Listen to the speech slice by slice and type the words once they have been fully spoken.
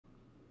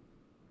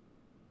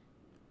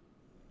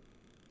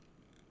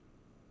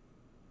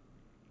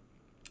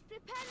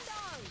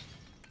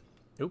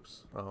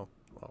Oops. Oh,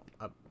 well,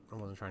 I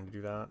wasn't trying to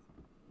do that.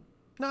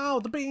 No,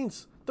 the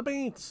beans! The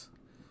beans!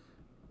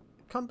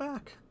 Come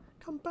back!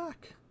 Come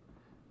back!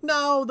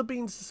 No, the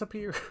beans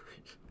disappeared.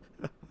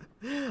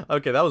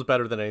 Okay, that was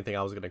better than anything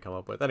I was going to come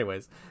up with.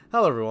 Anyways,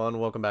 hello everyone.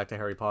 Welcome back to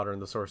Harry Potter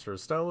and the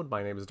Sorcerer's Stone.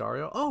 My name is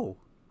Dario. Oh,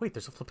 wait,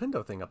 there's a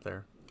Flipindo thing up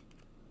there.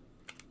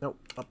 No,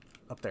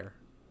 up there.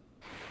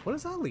 What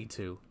does that lead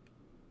to?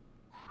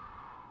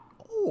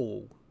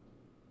 Oh,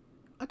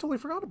 I totally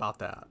forgot about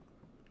that.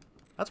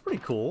 That's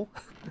pretty cool.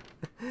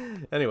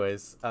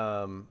 Anyways,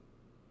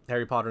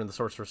 Harry Potter and the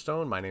Sorcerer's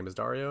Stone. My name is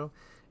Dario.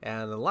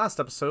 And in the last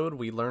episode,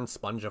 we learned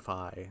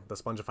Spongify, the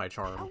Spongify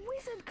charm.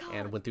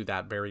 And went through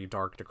that very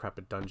dark,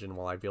 decrepit dungeon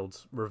while I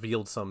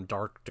revealed some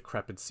dark,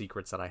 decrepit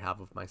secrets that I have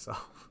of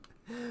myself.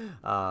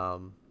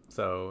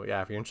 So,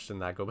 yeah, if you're interested in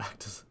that, go back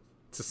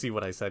to see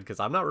what I said, because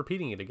I'm not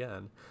repeating it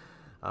again.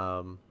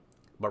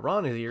 But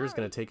Ron here is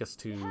going to take us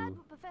to...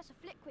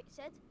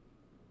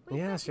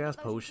 Yes,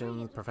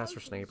 potions, Professor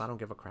Snape, I don't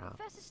give a crap.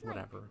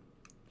 Whatever.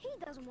 He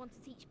doesn't want to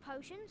teach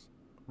potions.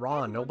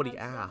 Ron, nobody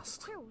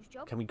asked.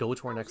 Can we go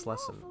to our next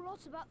lesson? An awful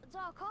lot about the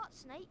dark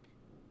arts, Snape.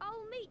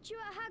 I'll meet you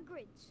at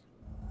Hagrid's.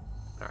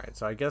 Alright,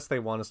 so I guess they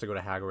want us to go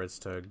to Hagrid's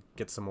to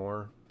get some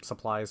more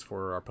supplies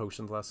for our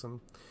potions lesson.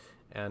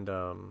 And,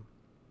 I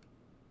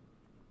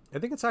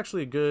think it's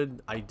actually a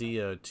good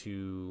idea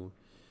to...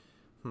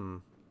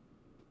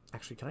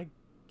 Actually, can I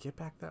get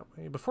back that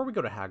way? Before we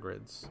go to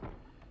Hagrid's...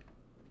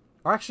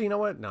 Or actually, you know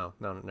what? No,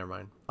 never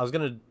mind. I was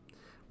gonna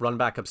run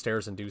back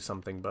upstairs and do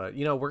something, but,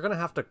 you know, we're gonna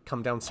have to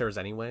come downstairs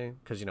anyway,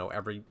 because, you know,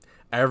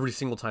 every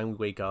single time we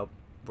wake up,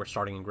 we're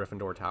starting in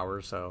Gryffindor Tower,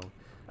 so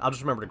I'll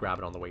just remember to grab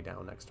it on the way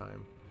down next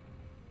time.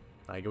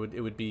 Like, it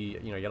would be,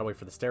 you know, you gotta wait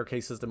for the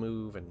staircases to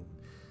move, and,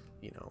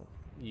 you know,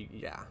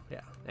 yeah.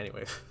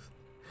 Anyways,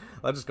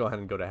 let's just go ahead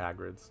and go to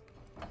Hagrid's.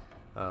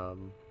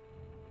 And,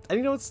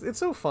 you know, it's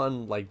so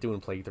fun, like,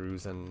 doing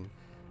playthroughs and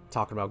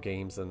talking about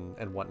games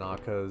and whatnot,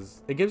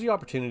 because it gives you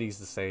opportunities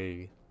to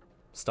say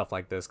stuff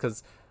like this,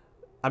 because,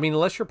 I mean,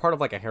 unless you're part of,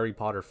 like, a Harry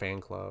Potter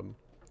fan club...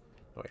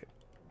 Wait.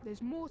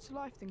 There's more to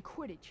life than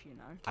Quidditch, you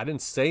know. I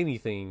didn't say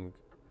anything...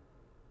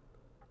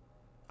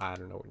 I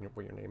don't know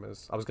what your name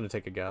is. I was going to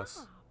take a guess.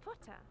 Ah,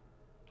 Potter.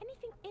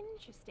 Anything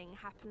interesting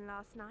happened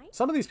last night?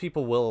 Some of these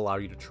people will allow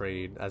you to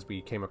trade, as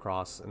we came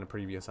across in a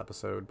previous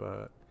episode,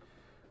 but...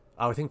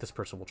 Oh, I think this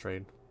person will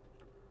trade.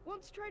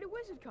 Want to trade a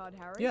wizard card,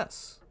 Harry?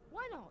 Yes.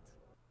 Why not?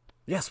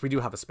 Yes, we do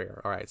have a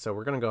spare. Alright, so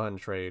we're going to go ahead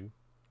and trade.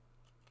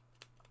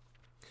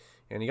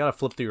 And you got to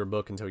flip through your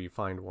book until you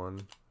find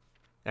one.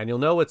 And you'll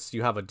know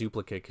you have a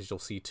duplicate because you'll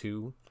see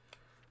two.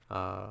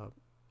 As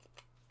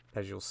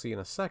you'll see in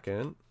a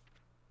second.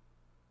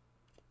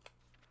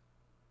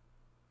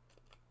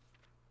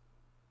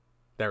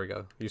 There we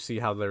go. You see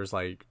how there's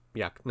like,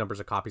 yeah,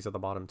 numbers of copies at the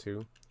bottom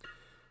too.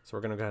 So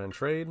we're going to go ahead and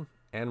trade.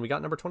 And we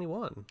got number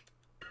 21.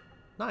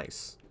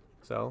 Nice.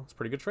 So it's a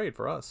pretty good trade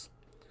for us.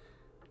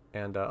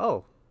 And,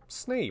 oh,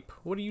 Snape,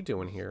 what are you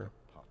doing here?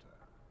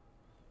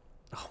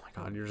 Oh my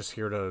god, you're just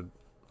here to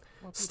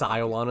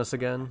style on us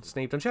again,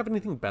 Snape. Don't you have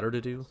anything better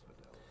to do?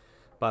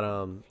 But,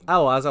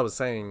 oh, as I was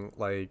saying,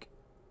 like,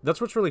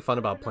 that's what's really fun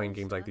about playing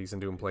games like these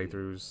and doing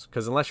playthroughs.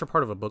 Because unless you're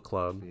part of a book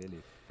club,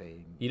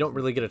 you don't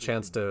really get a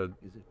chance to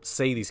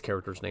say these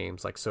characters'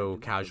 names, like, so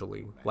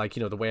casually. Like,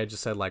 you know, the way I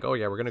just said, like, oh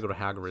yeah, we're gonna go to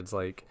Hagrid's,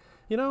 like,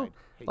 you know,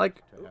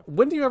 like,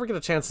 when do you ever get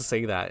a chance to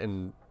say that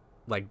in,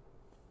 like,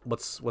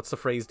 what's the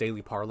phrase,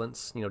 daily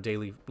parlance? You know,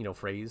 daily, you know,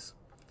 phrase.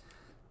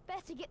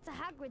 Better get to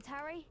Hagrid's,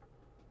 Harry.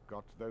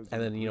 And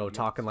then, you know,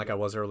 talking like I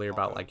was earlier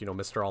about, like, you know,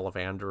 Mr.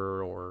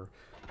 Ollivander or,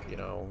 you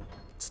know,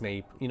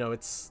 Snape. You know,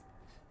 it's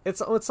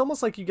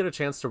almost like you get a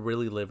chance to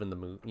really live in the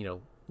movie, you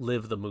know,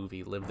 live the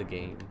movie, live the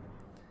game.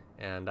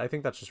 And I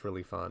think that's just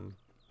really fun.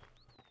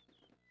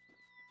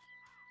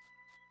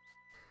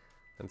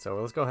 And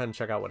so let's go ahead and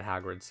check out what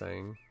Hagrid's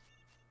saying.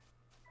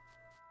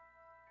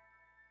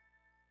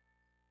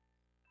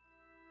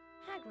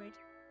 Hagrid,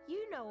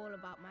 you know all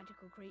about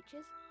magical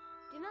creatures.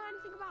 Do you know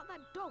anything about that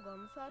dog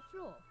on the 3rd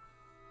floor?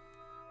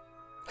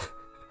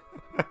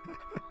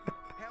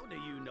 How do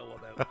you know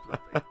about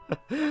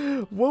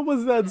Fluffy? What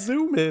was that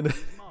zoom in?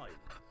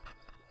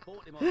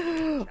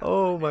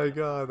 Oh my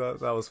god,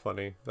 that was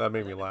funny. That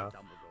made me laugh.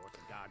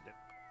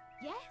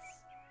 Yes?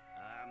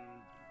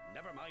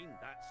 Never mind,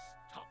 that's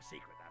top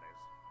secret, that is.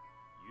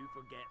 You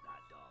forget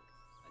that dog,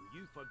 and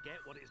you forget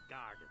what it's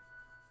guarding.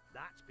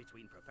 That's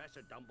between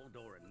Professor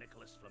Dumbledore and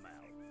Nicholas Flamel.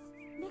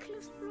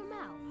 Nicholas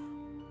Flamel?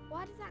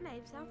 Why does that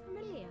name sound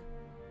familiar?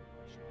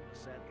 I shouldn't have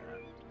said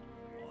that.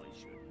 I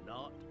should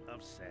not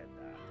have said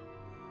that.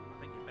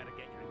 I think you better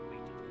get your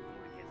ingredients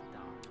before it gets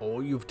dark. Oh,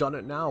 you've done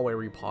it now,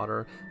 Harry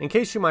Potter. In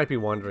case you might be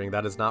wondering,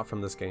 that is not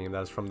from this game.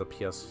 That is from the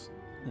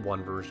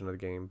PS1 version of the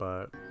game,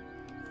 but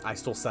I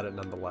still said it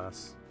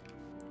nonetheless.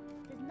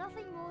 There's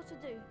nothing more to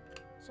do,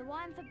 so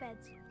I'm for bed.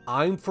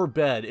 I'm for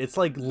bed. It's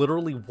like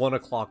literally 1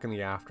 o'clock in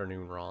the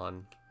afternoon,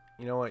 Ron.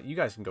 You know what? You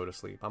guys can go to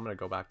sleep. I'm going to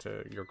go back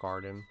to your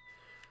garden.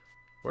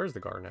 Where's the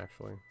garden,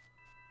 actually?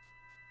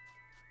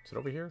 Is it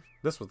over here?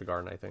 This was the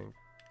garden, I think.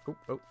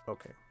 Oh,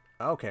 okay.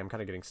 Okay, I'm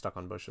kind of getting stuck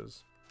on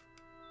bushes.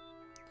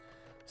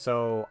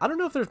 So, I don't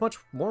know if there's much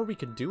more we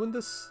could do in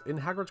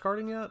Hagrid's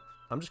Garden yet.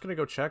 I'm just gonna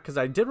go check, because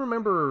I did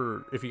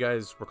remember, if you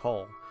guys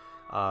recall,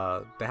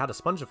 they had a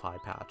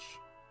Spongify patch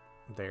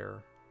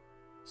there.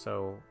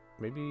 So,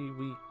 maybe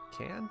we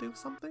can do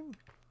something?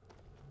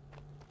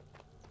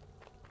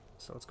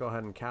 So let's go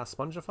ahead and cast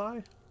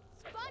Spongify.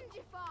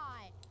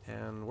 Spongify!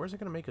 And where's it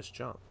gonna make us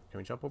jump? Can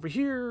we jump over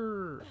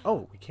here?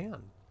 Oh, we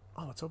can.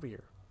 Oh, it's over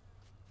here.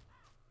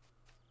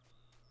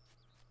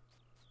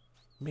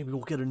 Maybe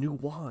we'll get a new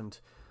wand.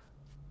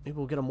 Maybe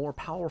we'll get a more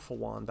powerful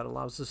wand that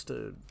allows us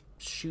to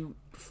shoot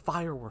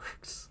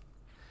fireworks.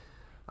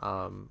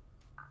 No,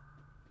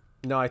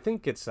 I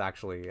think it's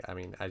actually, I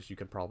mean, as you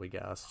could probably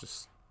guess,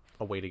 just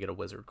a way to get a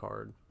wizard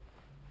card.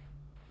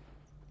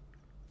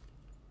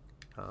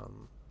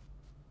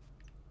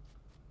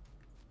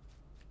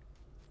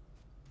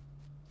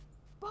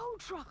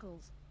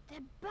 Bowtruckles! They're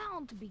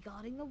bound to be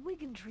guarding the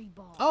Wiggentree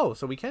bar. Oh,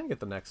 so we can get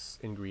the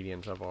next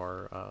ingredient of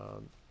our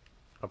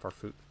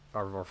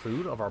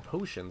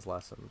potions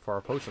lesson, for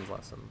our potions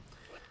lesson.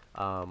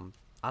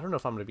 I don't know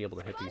if I'm gonna be able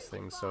to hit these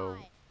things, so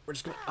we're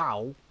just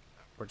gonna,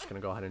 we're just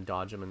gonna go ahead and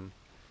dodge them and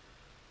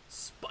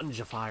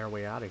Spongify our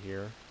way out of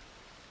here.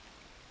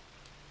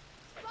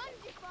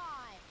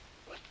 Spongify!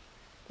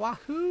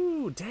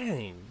 Wahoo!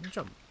 Dang, you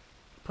jump,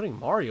 putting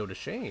Mario to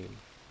shame.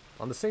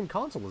 On the same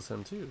console as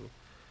him, too.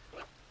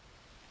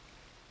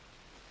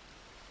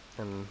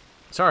 And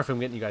sorry if I'm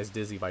getting you guys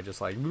dizzy by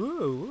just like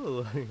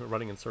whoa, whoa,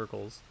 running in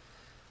circles.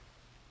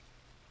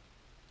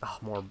 Oh,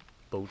 more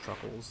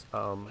Bowtruckles.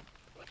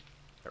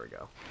 There we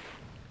go.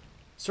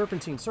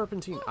 Serpentine,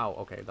 serpentine. Oh,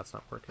 okay, that's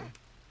not working.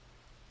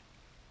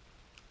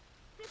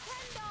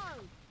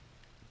 Nintendo!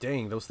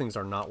 Dang, those things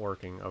are not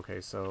working. Okay,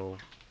 so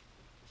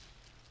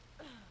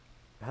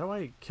how do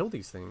I kill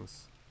these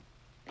things?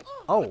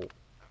 Oh,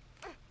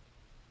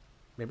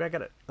 maybe I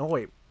got it. Oh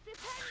wait.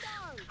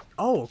 Nintendo!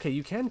 Oh, okay,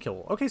 you can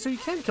kill. Okay, so you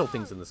can kill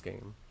things in this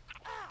game.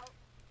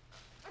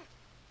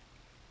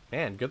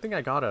 Man, good thing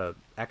I got a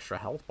extra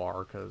health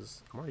bar,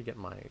 because I'm already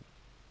getting my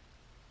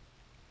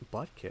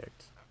butt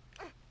kicked.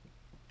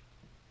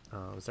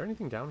 Is there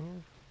anything down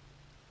here?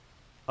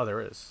 Oh,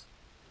 there is.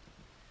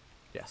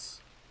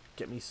 Yes.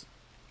 Get me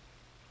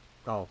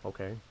oh,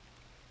 okay.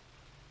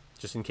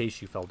 Just in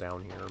case you fell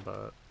down here,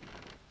 but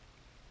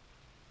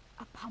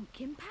A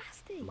pumpkin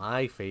pasty.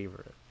 my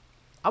favorite.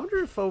 I wonder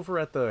if over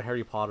at the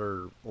Harry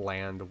Potter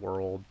land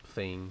world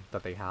thing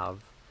that they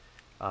have,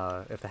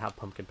 if they have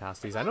pumpkin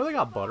pasties. I know they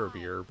got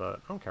butterbeer, but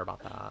I don't care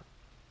about that.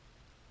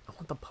 I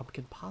want the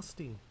pumpkin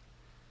pasty.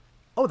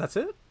 Oh, that's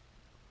it?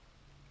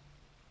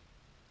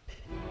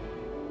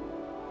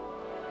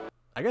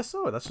 I guess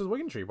so. That's just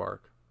Wiggentree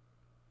bark.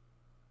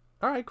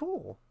 Alright,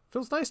 cool.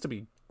 Feels nice to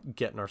be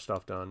getting our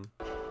stuff done.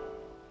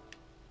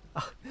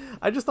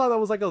 I just thought that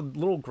was like a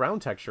little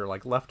ground texture,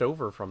 like left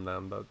over from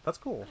them, but that's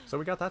cool. So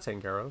we got that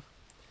taken care of.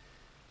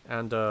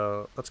 And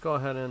let's go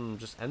ahead and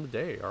just end the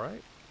day,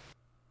 alright?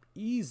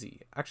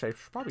 Easy. Actually, I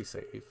should probably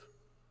save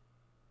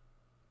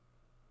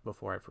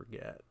before I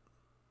forget.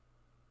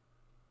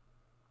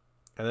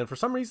 And then for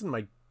some reason,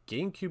 my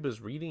GameCube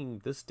is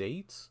reading this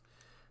date.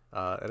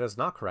 It is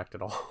not correct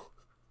at all.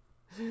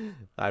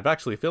 I've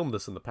actually filmed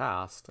this in the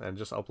past and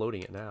just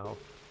uploading it now.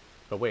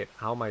 But wait,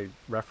 how am I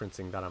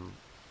referencing that I'm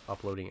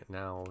uploading it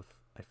now if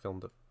I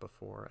filmed it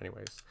before?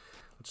 Anyways,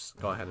 let's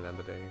just go ahead and end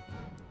the day.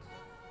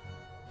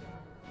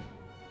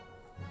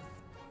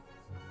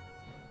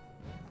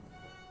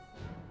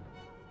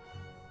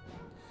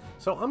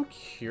 So I'm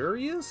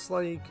curious,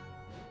 like,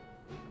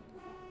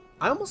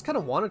 I almost kind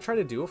of want to try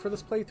to do it for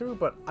this playthrough,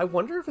 but I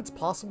wonder if it's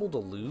possible to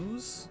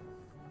lose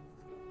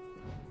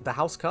the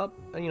House Cup,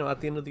 you know, at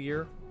the end of the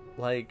year.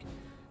 Like,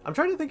 I'm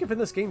trying to think if in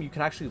this game you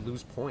can actually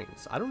lose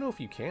points. I don't know if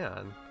you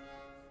can.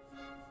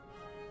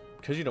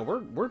 Because, you know,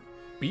 we're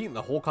beating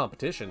the whole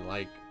competition.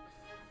 Like,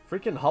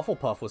 freaking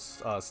Hufflepuff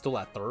was still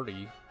at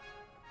 30.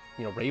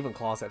 You know,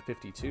 Ravenclaw's at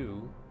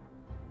 52.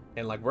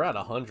 And, like, we're at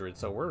 100,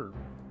 so we're...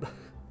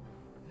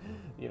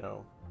 you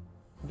know,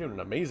 we're doing an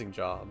amazing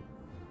job.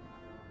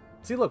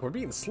 See, look, we're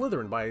beating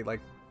Slytherin by,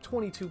 like,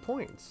 22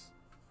 points.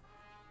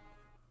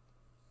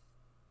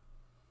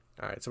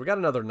 Alright, so we got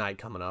another night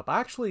coming up.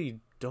 I actually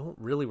don't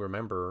really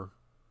remember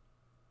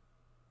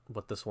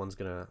what this one's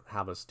gonna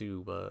have us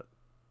do, but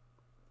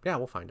yeah,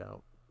 we'll find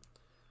out.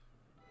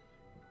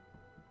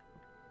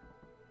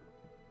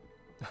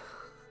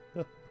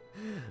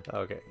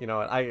 Okay, you know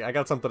what? I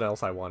got something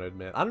else I want to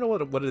admit. I don't know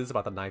what it is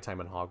about the nighttime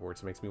in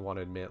Hogwarts. It makes me want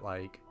to admit,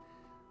 like,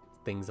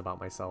 things about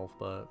myself,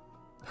 but...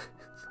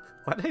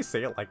 Why did I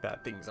say it like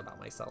that? Things about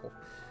myself.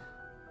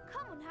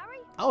 Come on, Harry.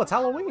 Oh, it's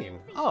Halloween.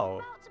 Feast is Oh.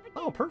 about to begin.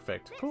 Oh,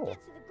 perfect. Let's Cool. get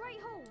to the Great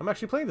Hall. I'm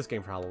actually playing this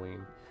game for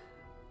Halloween.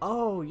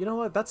 Oh, you know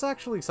what? That's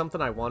actually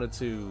something I wanted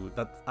to...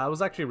 That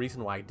was actually a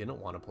reason why I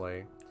didn't want to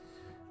play.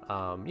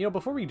 You know,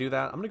 before we do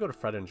that, I'm going to go to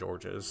Fred and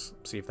George's,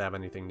 see if they have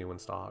anything new in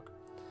stock.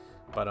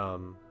 But,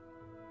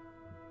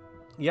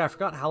 yeah, I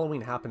forgot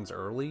Halloween happens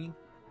early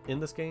in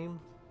this game.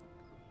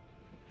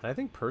 And I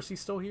think Percy's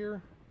still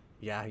here.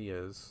 Yeah, he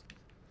is.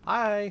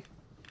 Hi!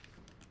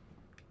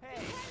 Hey,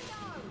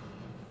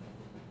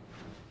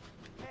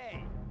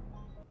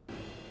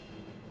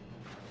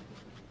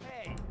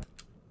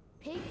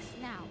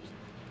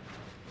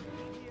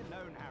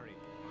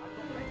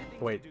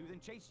 Wait, to do than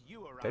chase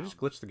you around. did I just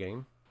glitch the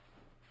game?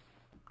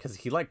 Because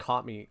he, like,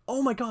 caught me.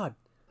 Oh, my God.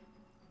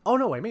 Oh,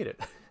 no, I made it.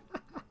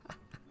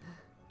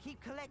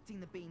 Keep collecting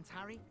the beans,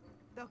 Harry.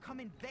 They'll come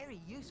in very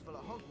useful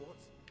at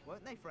Hogwarts,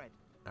 won't they, Fred?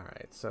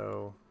 Alright,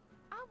 so...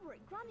 Albert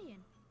Grunion,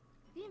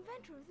 the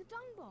inventor of the dung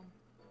bomb.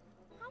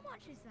 How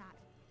much is that?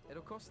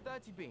 It'll cost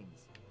 30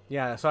 beans.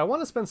 Yeah, so I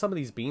want to spend some of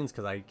these beans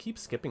because I keep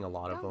skipping a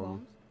lot of Dung them.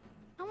 bombs?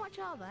 How much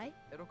are they?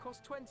 It'll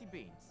cost 20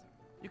 beans.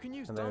 You can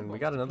use And dung then we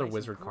bombs got to another play some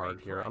wizard great card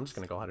here. I'm pranks. just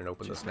going to go ahead and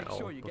open Just this make now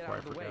sure you get before out I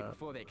of the way forget.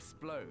 before they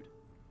explode.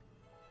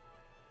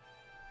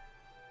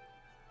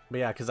 But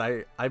yeah, because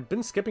I've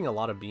been skipping a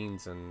lot of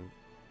beans and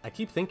I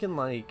keep thinking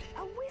like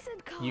A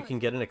wizard card. you can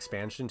get an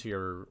expansion to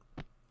your,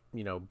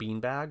 you know, bean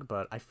bag,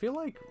 but I feel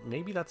like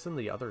maybe that's in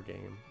the other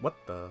game. What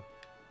the?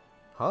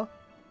 Huh?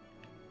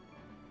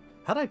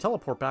 How did I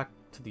teleport back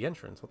to the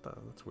entrance? What the?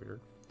 That's weird.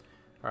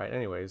 Alright,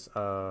 anyways,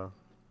 there's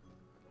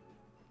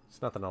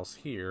nothing else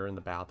here in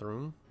the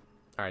bathroom.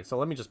 Alright, so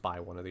let me just buy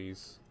one of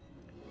these.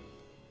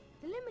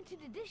 The limited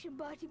edition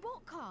Bertie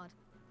Bott card.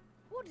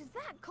 What does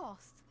that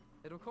cost?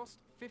 It'll cost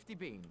 50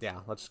 beans. Yeah,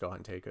 let's just go ahead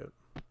and take it.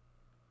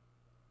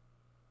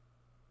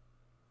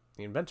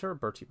 The inventor,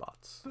 Bertie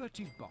Bots.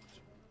 Bertie's bot.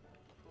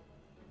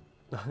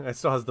 It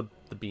still has the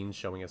beans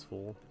showing as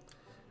full.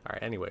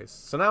 Alright, anyways.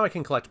 So now I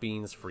can collect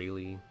beans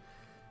freely.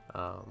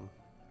 And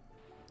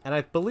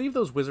I believe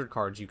those wizard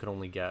cards you can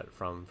only get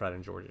from Fred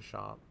and George's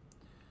shop.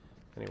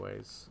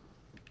 Anyways.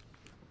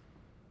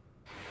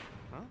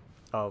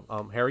 Huh?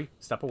 Oh, Harry,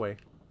 step away.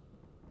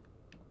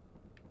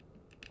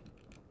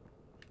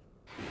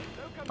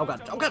 Oh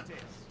god, oh god!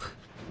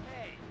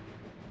 Hey!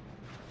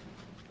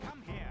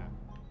 Come here.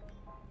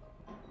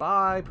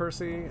 Bye,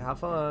 Percy. Have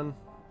fun.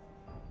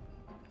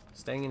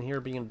 Staying in here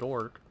being a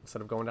dork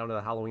instead of going down to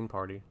the Halloween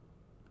party.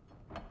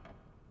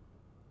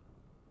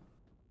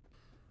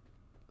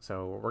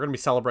 So we're going to be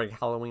celebrating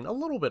Halloween a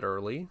little bit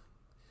early,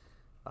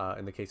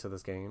 in the case of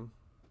this game.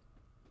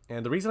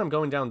 And the reason I'm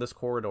going down this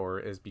corridor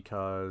is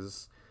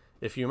because,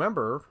 if you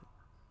remember,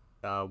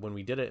 when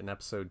we did it in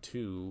episode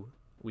 2,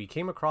 we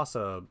came across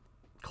a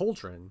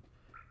cauldron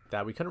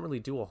that we couldn't really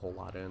do a whole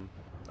lot in,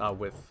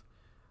 with.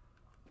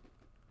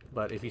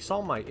 But if you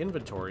saw my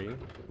inventory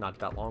not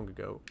that long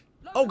ago...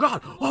 Oh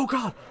god! Oh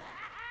god!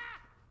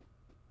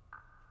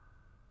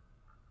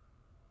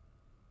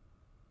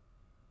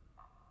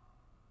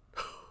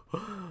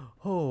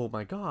 Oh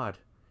my god.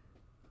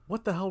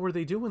 What the hell were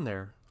they doing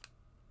there?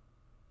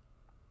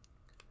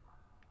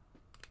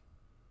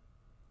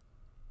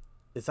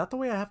 Is that the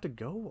way I have to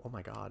go? Oh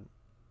my god.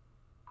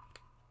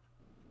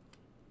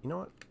 You know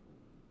what?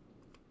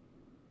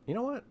 You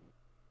know what?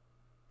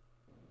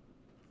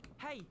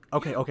 Hey!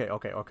 Okay.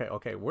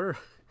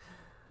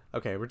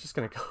 We're just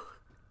gonna go.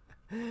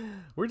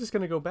 We're just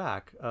gonna go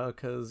back,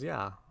 cause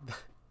yeah,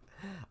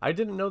 I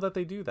didn't know that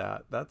they do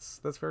that. That's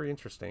very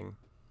interesting.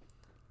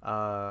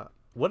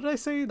 What did I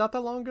say not that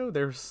long ago?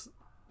 There's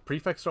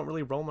prefects don't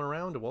really roam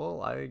around.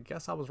 Well, I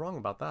guess I was wrong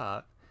about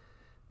that.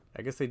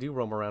 I guess they do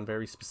roam around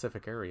very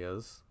specific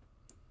areas.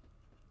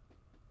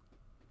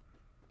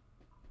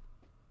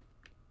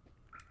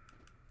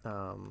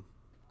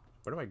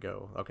 Where do I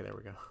go? Okay, there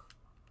we go.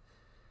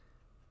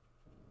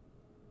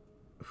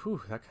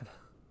 Whew, that kind of...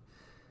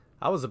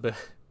 I was a bit...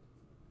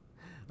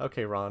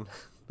 Okay, Ron.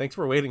 Thanks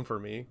for waiting for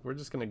me. We're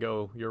just gonna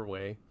go your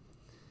way.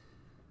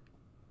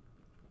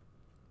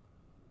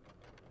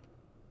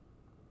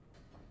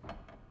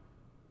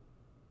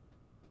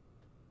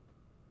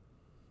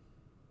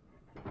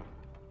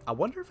 I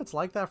wonder if it's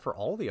like that for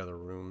all the other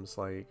rooms.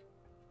 Like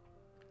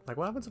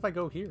what happens if I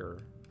go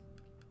here?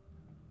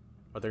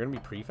 Are there gonna be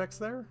prefects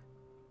there?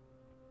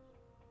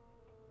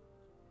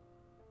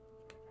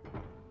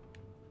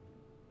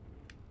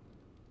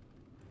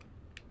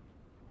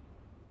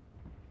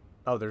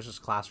 Oh, there's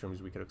just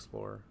classrooms we could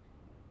explore.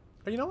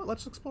 Oh, you know what?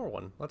 Let's explore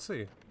one. Let's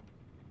see.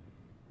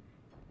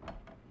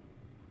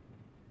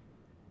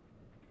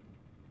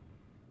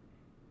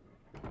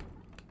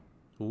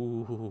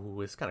 Ooh,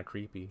 it's kind of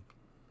creepy.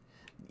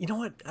 You know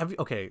what?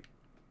 Okay,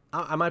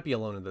 I might be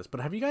alone in this, but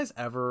have you guys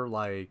ever,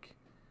 like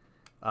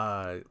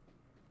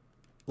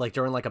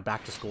during, like, a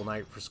back-to-school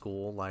night for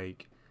school,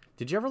 like,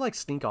 did you ever, like,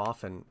 sneak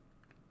off and...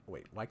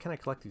 Wait, why can't I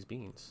collect these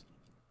beans?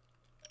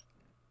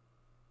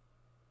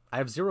 I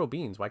have 0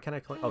 beans. Why can't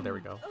I collect... Oh, there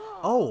we go.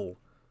 Oh!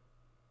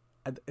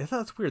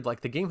 That's weird.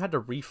 Like, the game had to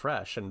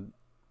refresh and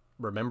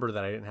remember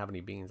that I didn't have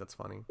any beans. That's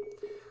funny.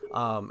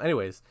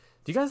 Anyways,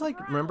 do you guys, like,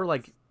 remember,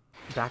 like,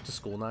 back to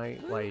school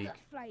night? Like,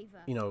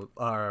 you know,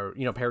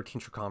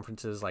 parent-teacher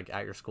conferences, like,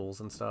 at your schools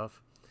and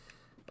stuff?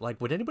 Like,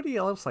 would anybody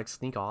else, like,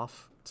 sneak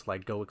off to,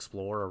 like, go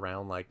explore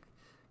around, like...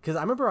 Because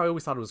I remember I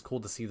always thought it was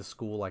cool to see the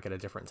school, like, at a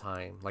different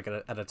time. Like,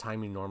 at a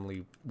time you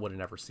normally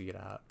wouldn't ever see it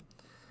at.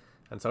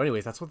 And so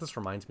anyways, that's what this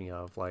reminds me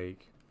of.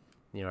 Like,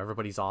 you know,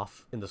 everybody's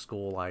off in the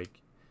school,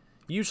 like,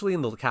 usually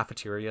in the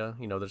cafeteria.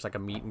 You know, there's, like, a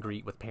meet and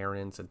greet with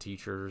parents and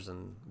teachers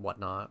and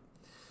whatnot.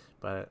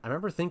 But I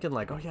remember thinking,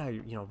 like, oh, yeah,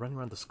 you know, running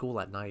around the school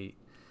at night,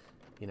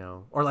 you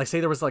know. Or, like, say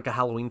there was, like, a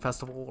Halloween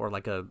festival or,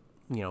 like, a,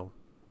 you know,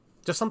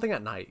 just something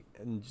at night.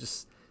 And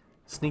just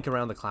sneak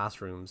around the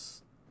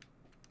classrooms,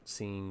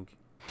 seeing,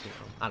 you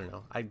know, I don't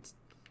know. I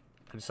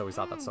just always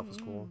thought that stuff was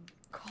cool.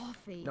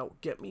 Coffee. No,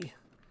 get me.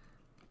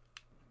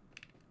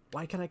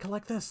 Why can't I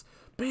collect this?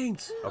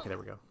 Beans! Okay, there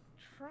we go.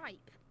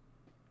 Tripe.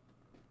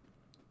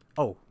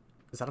 Oh,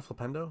 is that a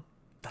flipendo?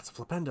 That's a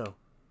flipendo.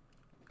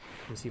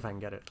 Let me see if I can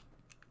get it.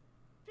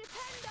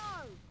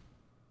 Flipendo!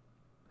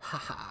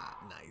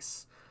 Haha,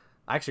 nice.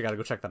 I actually gotta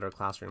go check that other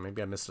classroom.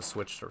 Maybe I missed a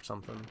switch or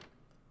something.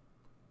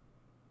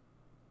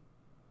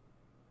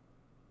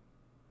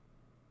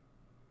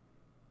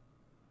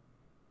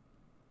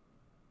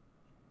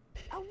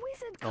 A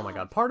wizard Oh my card.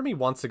 god, part of me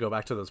wants to go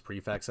back to those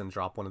prefects and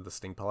drop one of the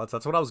stink pellets.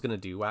 That's what I was gonna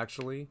do,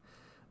 actually.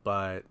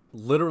 But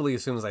literally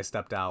as soon as I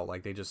stepped out,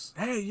 like, they just,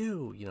 hey,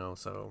 you know,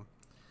 so...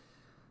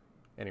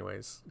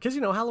 Anyways. Because,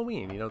 you know,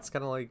 Halloween, you know, it's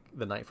kind of like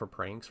the night for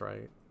pranks,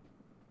 right?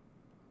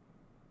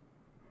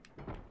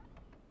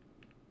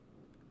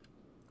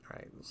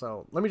 Alright,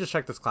 so let me just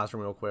check this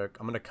classroom real quick.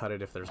 I'm gonna cut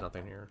it if there's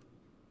nothing here.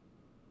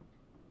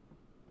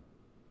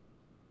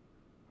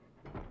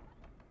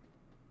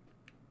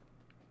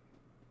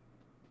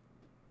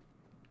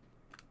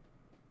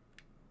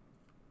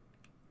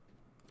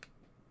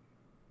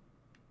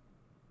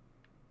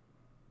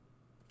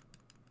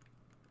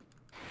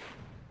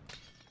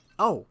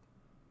 Oh!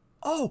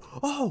 Oh!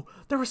 Oh!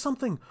 There was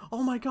something!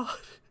 Oh my god!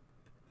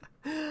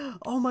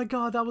 Oh my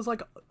god, that was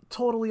like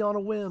totally on a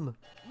whim.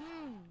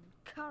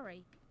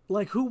 Curry.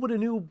 Like, who would have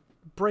knew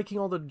breaking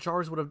all the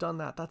jars would have done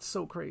that? That's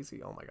so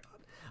crazy. Oh my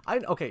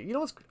god. Okay, you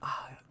know what's...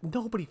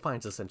 nobody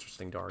finds this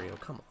interesting, Dario.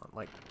 Come on.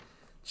 Like,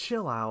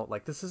 chill out.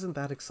 Like, this isn't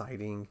that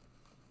exciting.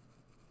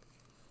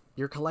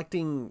 You're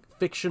collecting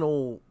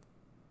fictional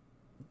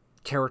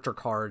character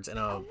cards in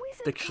a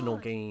fictional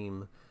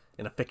game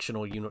in a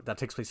fictional that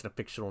takes place in a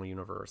fictional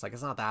universe. Like,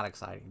 it's not that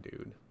exciting,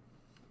 dude.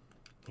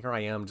 Here I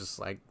am, just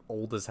like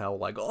old as hell,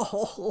 like,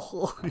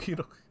 oh, you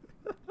know.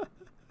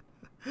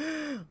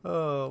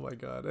 Oh my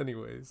god.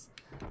 Anyways,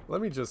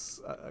 let me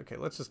just okay,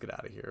 let's just get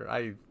out of here.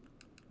 I'm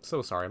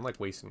so sorry. I'm like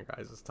wasting your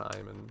guys'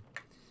 time, and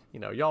you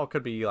know, y'all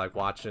could be like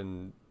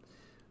watching,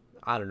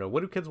 I don't know,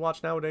 what do kids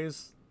watch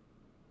nowadays?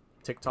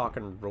 TikTok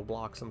and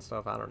Roblox and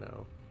stuff. I don't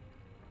know,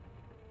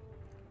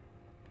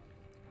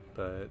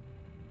 but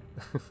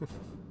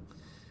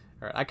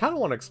all right, I kind of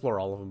want to explore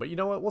all of them, but you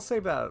know what? We'll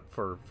save that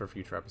for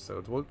future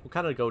episodes. We'll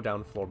kind of go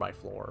down floor by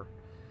floor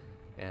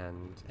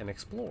and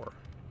explore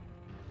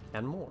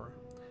and more.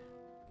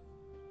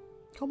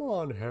 Come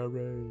on,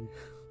 Harry.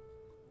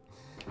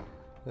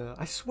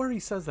 I swear he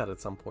says that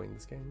at some point in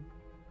this game.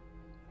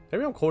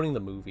 Maybe I'm quoting the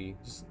movie.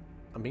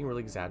 I'm being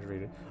really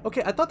exaggerated.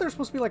 Okay, I thought there was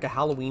supposed to be like a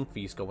Halloween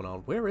feast going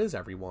on. Where is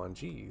everyone?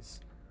 Jeez.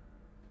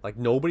 Like,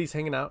 nobody's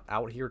hanging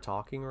out here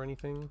talking or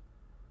anything?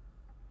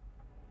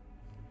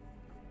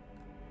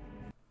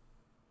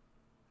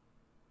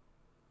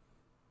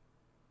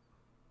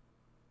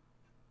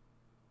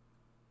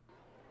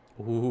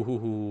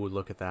 Ooh,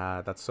 look at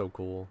that. That's so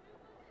cool.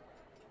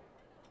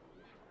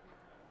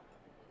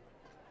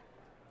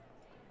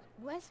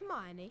 Where's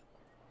Hermione?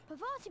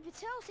 Parvati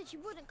Patel said she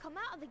wouldn't come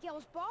out of the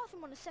girls'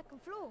 bathroom on the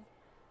second floor.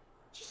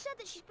 She said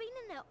that she's been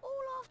in there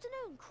all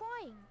afternoon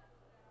crying.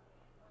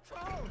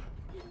 Troll!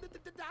 In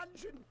the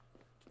dungeon!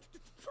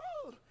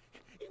 Troll!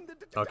 In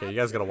the Okay, you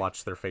guys gotta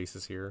watch their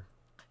faces here.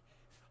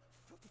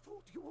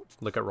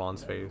 Look at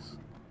Ron's face.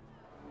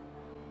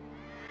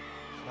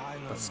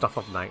 The stuff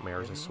of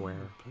nightmares, I swear.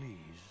 Please,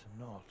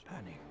 not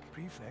panic,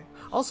 Prefect.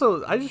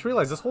 Also, I just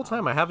realized this whole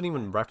time I haven't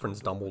even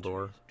referenced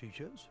Dumbledore.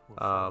 Teachers will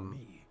follow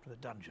me to the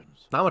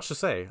dungeons. Not much to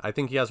say. I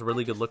think he has a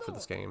really good look for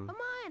this game.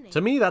 Hermione,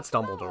 To me, that's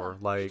Noah, Dumbledore.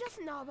 she Like,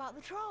 doesn't know about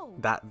the troll.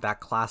 that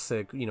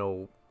classic, you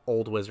know,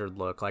 old wizard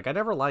look. Like, I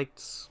never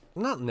liked...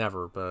 Not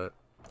never, but...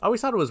 I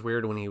always thought it was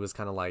weird when he was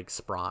kind of, like,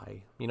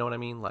 spry. You know what I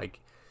mean? Like,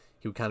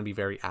 he would kind of be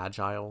very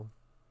agile.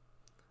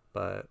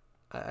 But,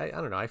 I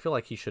don't know. I feel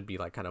like he should be,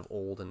 like, kind of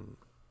old and,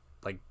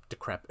 like,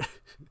 decrepit.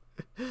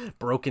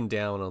 Broken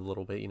down a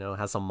little bit, you know?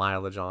 Has some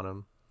mileage on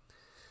him.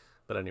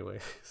 But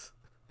anyways.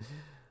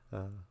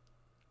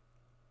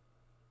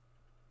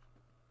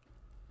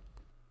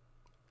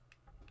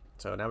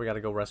 So now we gotta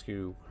go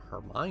rescue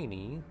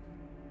Hermione.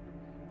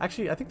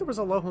 Actually, I think there was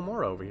a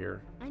Lohomora over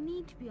here. I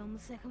need to be on the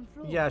second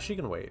floor. Yeah, she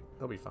can wait.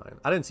 They'll be fine.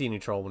 I didn't see any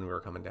troll when we were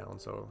coming down,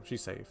 so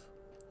she's safe.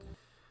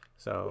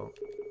 So,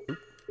 oop,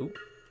 oop,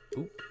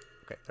 oop.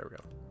 Okay, there we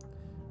go.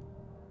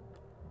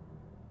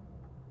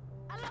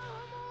 Hello,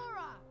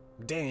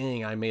 Amora.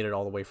 Dang, I made it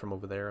all the way from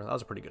over there. That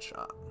was a pretty good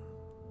shot.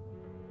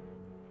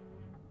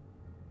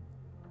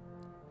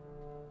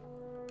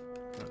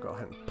 I'll go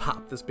ahead and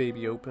pop this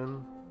baby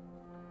open.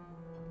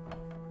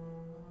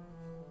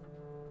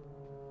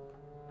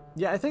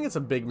 Yeah, I think it's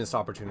a big missed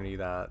opportunity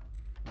that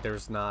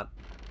there's not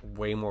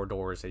way more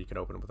doors that you could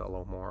open with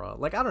Alohomora.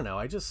 Like, I don't know,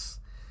 I just...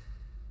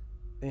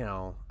 You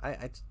know,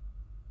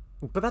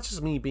 but that's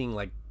just me being,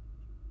 like,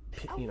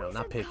 you know,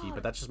 not picky,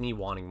 but that's just me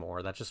wanting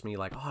more. That's just me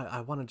like, oh,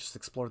 I want to just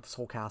explore this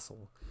whole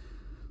castle.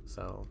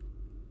 So...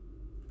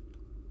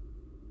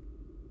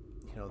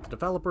 You know, the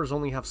developers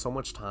only have so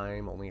much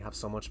time, only have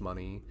so much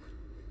money.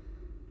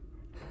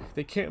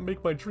 They can't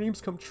make my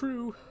dreams come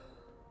true.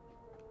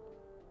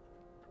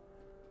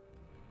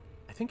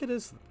 I think it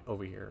is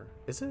over here.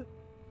 Is it?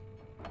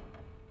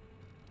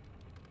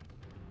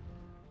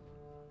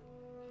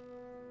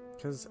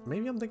 Because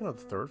maybe I'm thinking of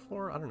the 3rd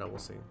floor? I don't know, we'll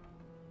see.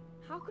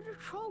 How could a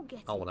troll get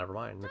Oh, in? well, never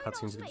mind. The Don't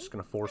cutscene's ask me. just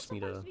going to force It's me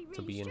supposed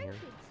to be in here.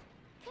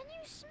 Can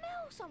you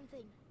smell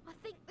something? I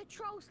think the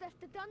trolls left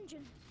the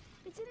dungeon.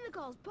 It's in the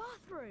girls'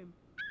 bathroom.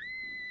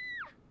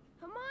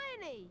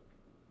 Hermione!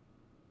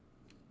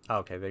 Oh,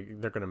 okay,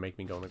 they're going to make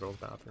me go in the girls'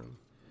 bathroom.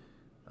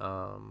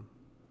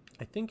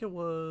 I think it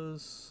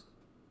was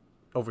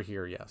over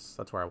here, yes.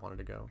 That's where I wanted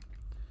to go.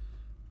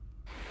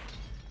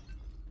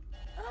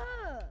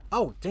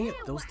 Oh, dang it,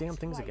 those damn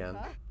things again.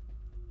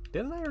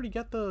 Didn't I already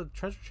get the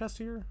treasure chest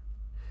here?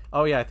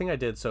 Oh, yeah, I think I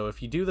did. So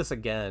if you do this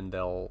again,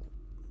 they'll...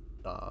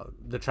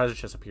 the treasure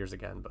chest appears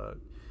again, but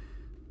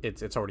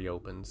it's already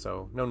open,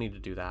 so no need to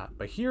do that.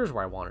 But here's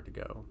where I wanted to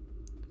go.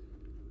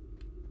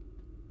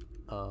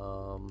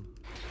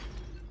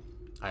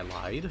 I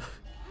lied.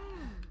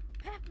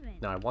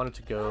 No, I wanted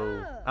to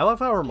go... I love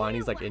how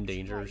Hermione's, like, in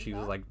danger. She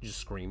was, like, just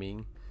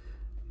screaming.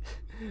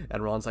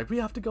 And Ron's like, we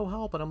have to go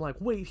help. And I'm like,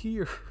 wait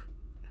here.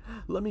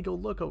 Let me go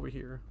look over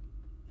here.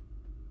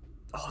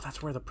 Oh,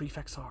 that's where the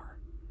prefects are.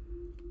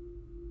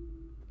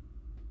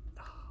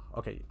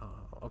 Okay,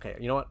 okay,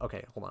 you know what?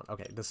 Okay, hold on.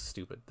 Okay, this is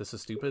stupid. This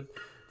is stupid.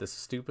 This is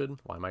stupid.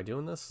 Why am I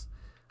doing this?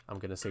 I'm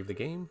gonna save the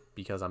game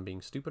because I'm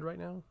being stupid right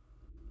now.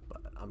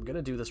 But I'm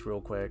gonna do this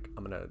real quick.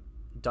 I'm gonna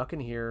duck in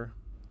here,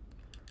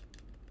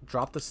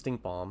 drop the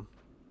stink bomb.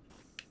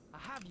 I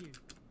have you.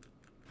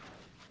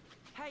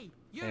 Hey,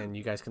 you! And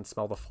you guys can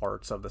smell the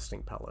farts of the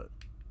stink pellet.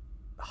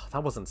 Oh,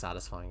 that wasn't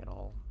satisfying at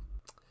all.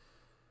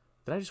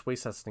 Did I just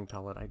waste that stink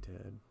pellet? I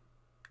did.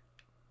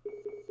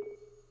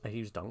 I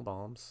used dung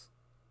bombs.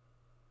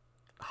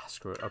 Ah,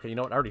 screw it. Okay, you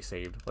know what? I already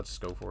saved. Let's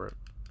just go for it.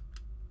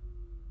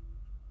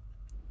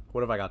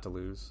 What have I got to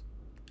lose?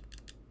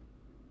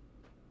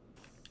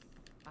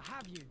 I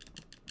have you.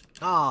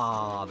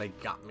 Ah, they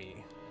got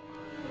me.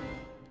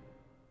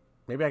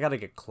 Maybe I gotta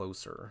get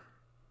closer.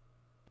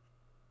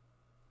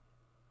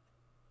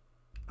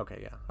 Okay,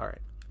 yeah.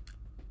 Alright.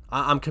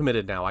 I'm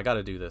committed now. I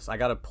gotta do this. I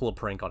gotta pull a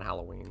prank on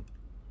Halloween.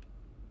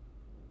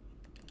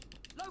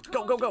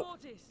 Go, go, go!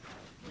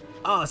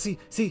 Ah, see?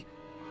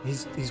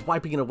 He's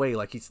wiping it away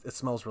like it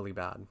smells really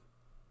bad.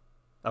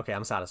 Okay,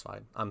 I'm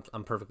satisfied.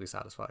 I'm perfectly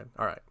satisfied.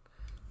 Alright.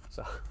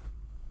 So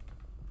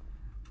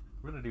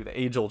we're gonna do the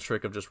age-old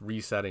trick of just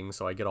resetting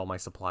so I get all my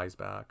supplies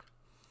back.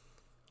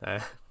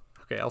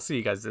 Okay, I'll see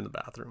you guys in the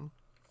bathroom.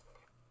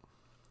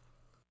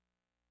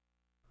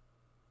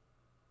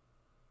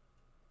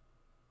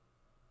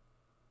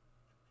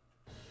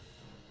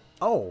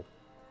 Oh.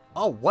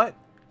 Oh, what?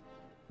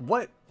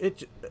 What?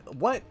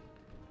 What?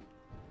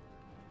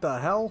 The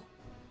hell?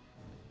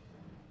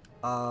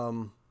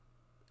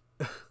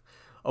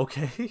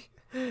 Okay.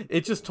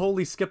 It just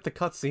totally skipped the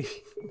cutscene.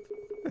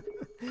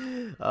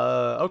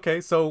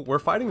 Okay, so we're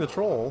fighting the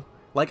troll.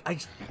 Like,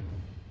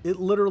 it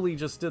literally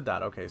just did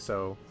that. Okay,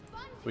 so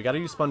we gotta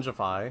use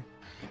Spongify.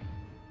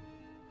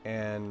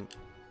 And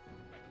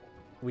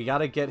we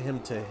gotta get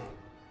him to...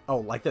 Oh,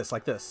 like this,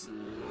 like this.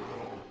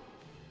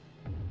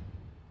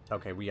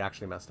 Okay, we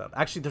actually messed up.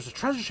 Actually, there's a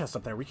treasure chest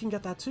up there. We can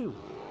get that too.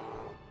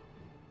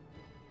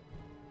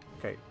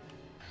 Okay.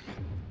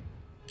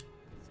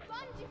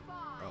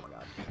 Oh my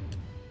god.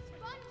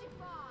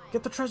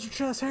 Get the treasure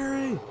chest,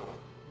 Harry!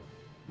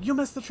 You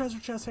missed the treasure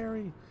chest,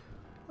 Harry!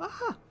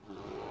 Ah!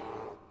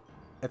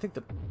 I think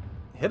the...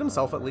 Hit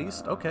himself at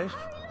least. Okay.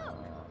 Hurry,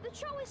 look! The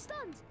troll is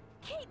stunned!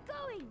 Keep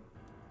going!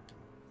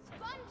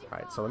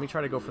 Alright, so let me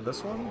try to go for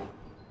this one.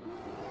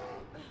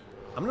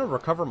 I'm gonna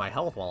recover my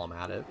health while I'm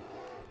at it.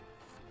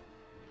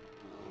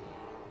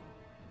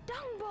 Dung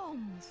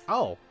bombs!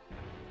 Oh.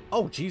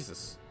 Oh,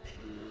 Jesus.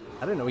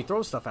 I didn't know he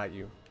throws stuff at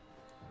you.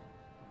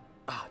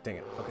 Ah, dang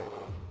it. Okay.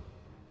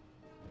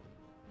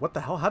 What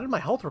the hell? How did my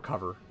health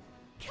recover?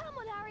 Come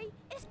on, Harry!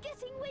 It's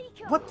getting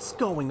weaker! What's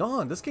going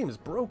on? This game is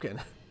broken.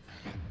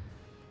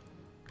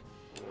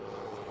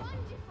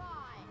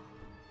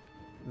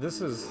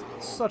 This is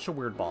such a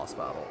weird boss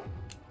battle.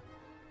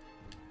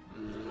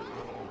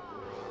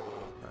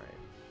 Alright.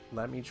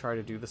 Let me try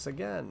to do this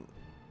again.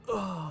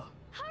 Ugh.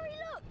 Hurry,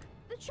 look!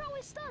 The troll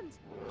is stunned!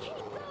 Keep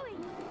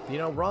going! You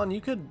know, Ron,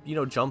 you could, you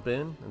know, jump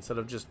in instead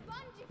of just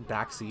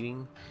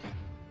backseating.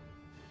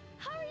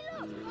 Hurry,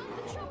 look!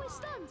 The troll is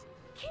stunned!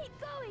 Keep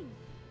going!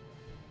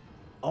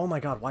 Oh my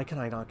god, why can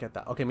I not get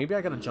that? Okay, maybe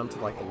I gotta jump to,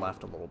 like, the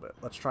left a little bit.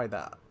 Let's try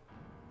that.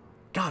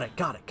 Got it,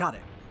 got it, got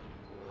it!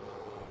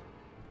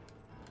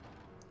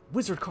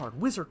 Wizard card,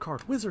 wizard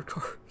card, wizard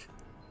card!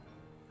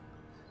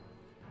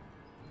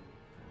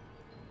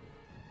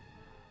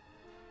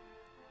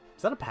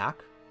 Is that a pack?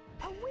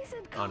 A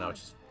wizard Oh card! no, it's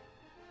just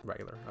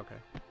regular, okay.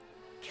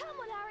 Come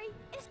on, Harry!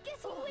 It's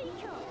getting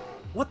weaker!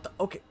 What the?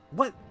 Okay,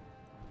 what?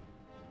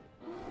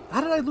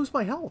 How did I lose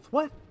my health?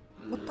 What?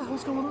 What the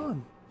hell's going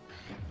on?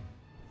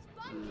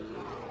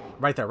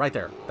 Right there, right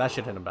there. That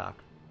should hit him back.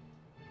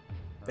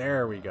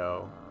 There we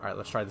go. Alright,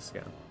 let's try this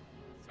again.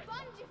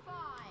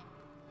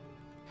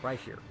 Right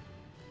here.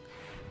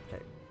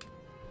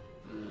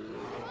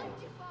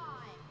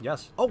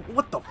 Yes. Oh,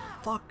 what the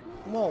fuck?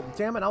 Well,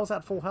 damn it, I was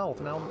at full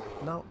health. Now,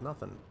 no,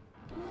 nothing.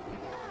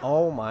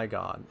 Oh my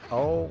god.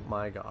 Oh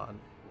my god.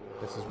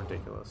 This is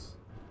ridiculous.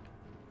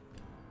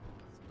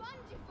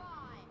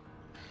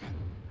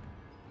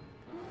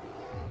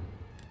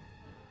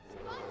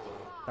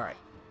 Alright.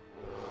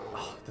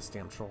 Oh, this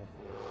damn troll.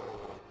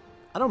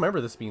 I don't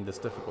remember this being this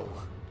difficult.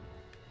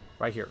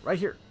 Right here, right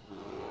here.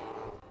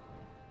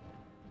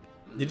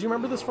 Did you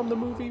remember this from the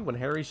movie? When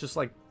Harry's just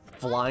like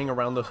flying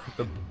around the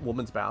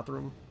woman's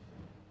bathroom?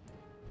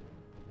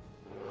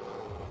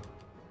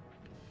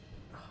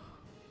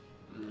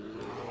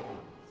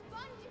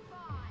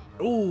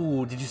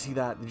 Ooh, did you see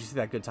that? Did you see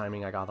that good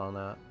timing I got on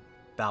that?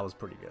 That was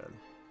pretty good.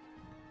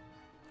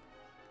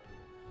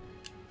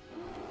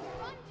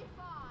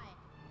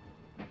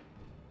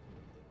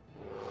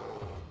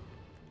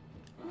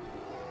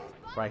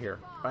 Right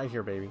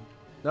here, baby.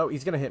 No,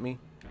 he's gonna hit me.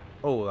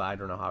 Oh, I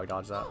don't know how I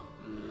dodged that.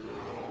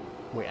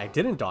 Wait, I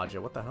didn't dodge it.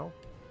 What the hell?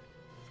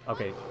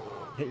 Okay,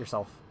 hit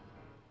yourself.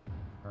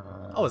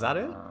 Oh, is that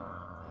it?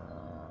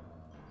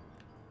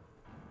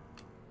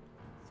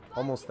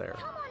 Almost there.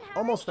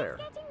 Almost there.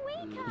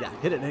 Yeah,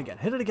 hit it again.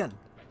 Hit it again.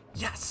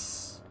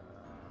 Yes!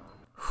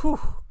 Whew.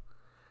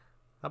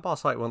 That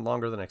boss fight went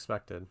longer than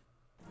expected.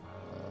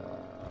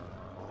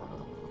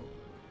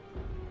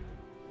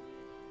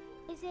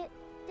 Is it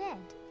dead?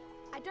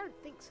 I don't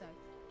think so.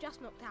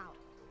 Just knocked out.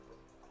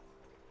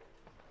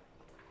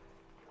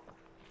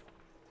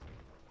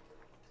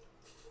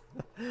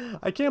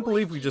 I can't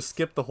believe we just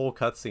skipped the whole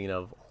cutscene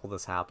of all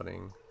this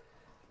happening.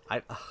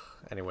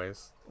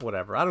 Anyways,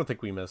 whatever. I don't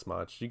think we missed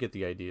much. You get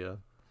the idea.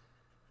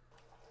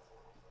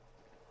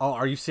 Oh,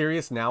 are you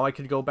serious? Now I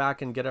could go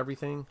back and get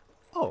everything?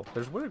 Oh,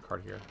 there's a wizard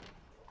card here.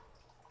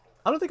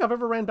 I don't think I've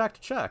ever ran back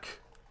to check.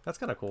 That's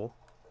kind of cool.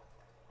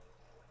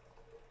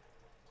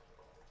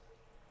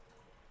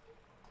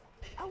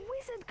 A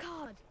wizard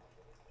card.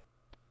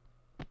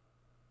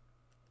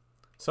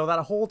 So that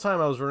whole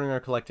time I was running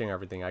around collecting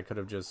everything, I could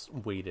have just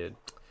waited.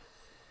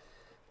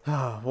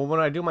 Well, when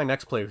I do my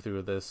next playthrough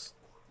of this,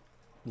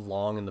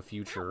 long in the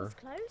future, That was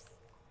close.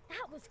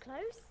 That was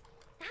close.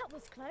 That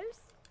was close.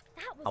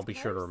 That was I'll be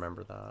sure to close.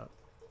 remember that.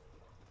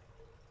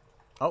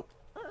 Oh,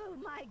 Oh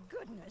my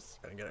goodness.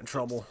 gonna get in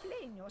trouble.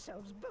 Explain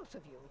yourselves, both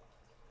of you.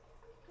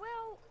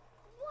 Well,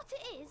 what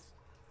it is?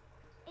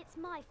 It's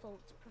my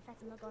fault,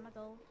 Professor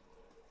McGonagall.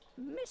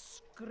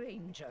 Miss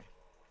Granger.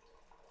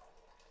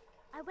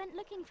 I went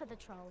looking for the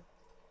troll.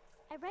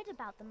 I read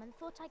about them and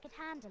thought I could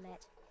handle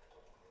it.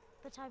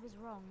 But I was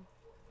wrong.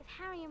 If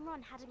Harry and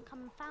Ron hadn't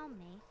come and found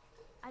me,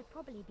 I'd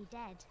probably be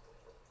dead.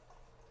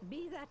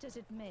 Be that as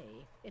it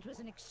may, it was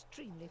an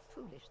extremely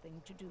foolish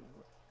thing to do.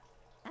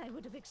 I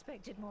would have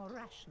expected more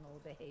rational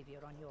behavior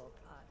on your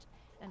part,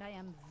 and I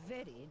am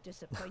very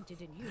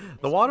disappointed in you.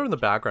 The Miss water in the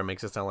Granger. background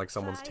makes it sound like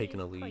someone's 5 taking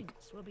a leak.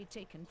 points will be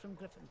taken from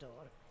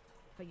Gryffindor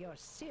for your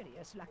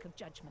serious lack of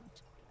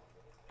judgment.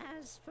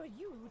 As for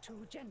you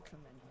two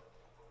gentlemen,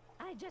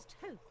 I just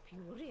hope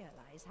you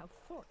realize how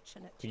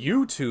fortunate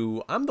You are.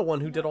 two, I'm the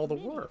one who did Not all the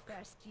many work.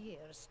 first-year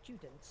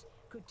students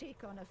could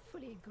take on a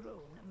fully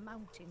grown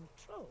mountain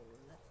troll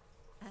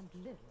and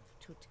live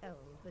to tell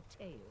the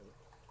tale.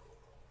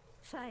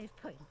 5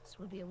 points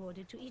will be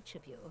awarded to each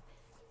of you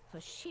for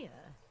sheer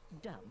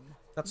dumb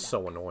That's luck.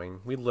 so annoying.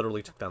 We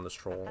literally took down this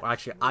troll.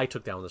 Actually, I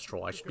took down this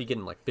troll. I should be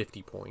getting like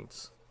 50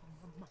 points.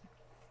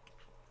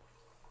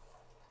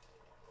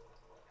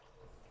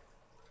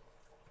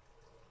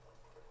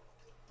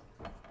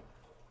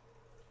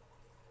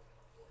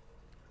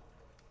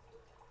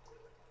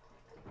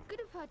 Good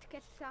of her to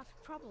get us out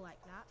of trouble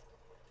like that.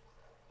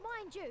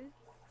 Mind you,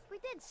 we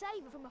did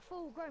save her from a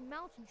full-grown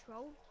mountain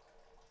troll.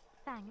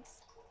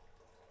 Thanks.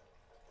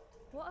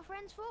 What are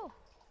friends for?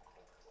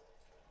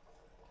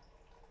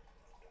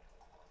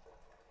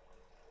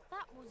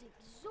 That was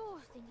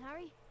exhausting,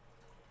 Harry.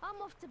 I'm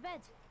off to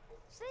bed.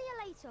 See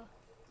you later.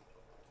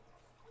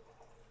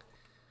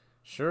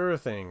 Sure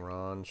thing,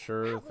 Ron.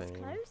 Sure That was thing.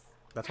 close.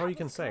 That's That all you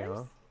can was say, close.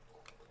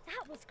 huh?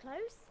 That was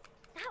close.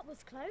 That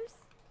was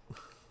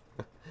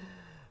close.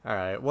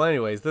 Alright, well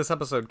anyways, this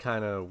episode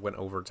kind of went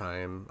over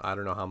time. I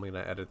don't know how I'm going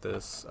to edit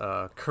this.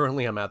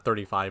 Currently I'm at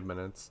 35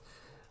 minutes.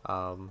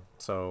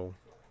 So,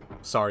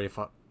 sorry if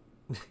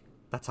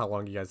that's how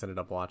long you guys ended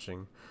up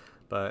watching.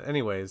 But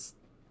anyways,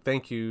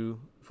 thank you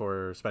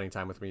for spending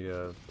time with me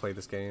to play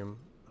this game.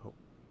 Oh,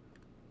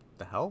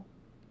 the hell?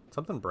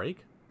 Something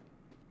break?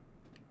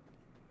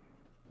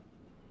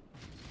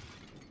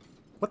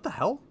 What the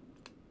hell?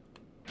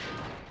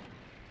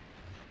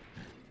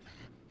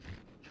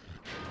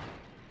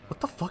 What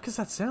the fuck is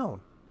that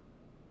sound?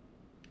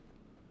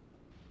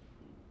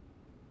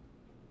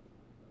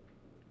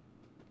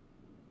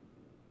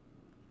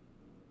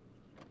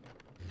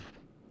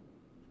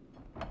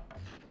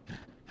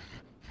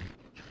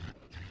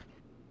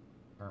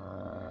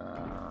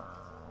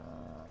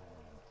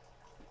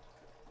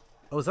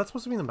 Oh, is that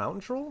supposed to be the mountain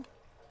troll?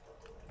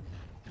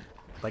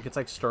 Like it's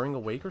like stirring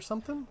awake or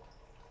something?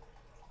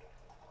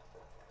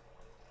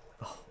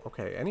 Oh,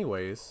 okay,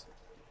 anyways.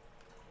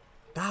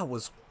 That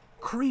was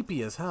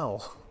creepy as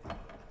hell.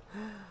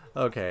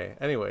 Okay,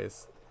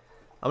 anyways.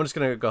 I'm just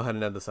gonna go ahead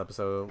and end this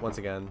episode. Once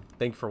again,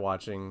 thank you for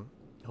watching.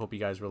 Hope you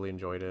guys really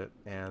enjoyed it.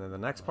 And in the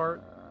next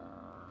part...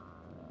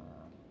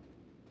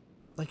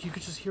 Like, you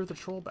could just hear the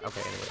troll...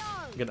 Okay,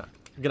 anyways.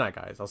 Good night,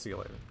 guys. I'll see you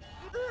later.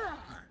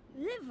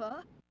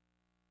 Liver?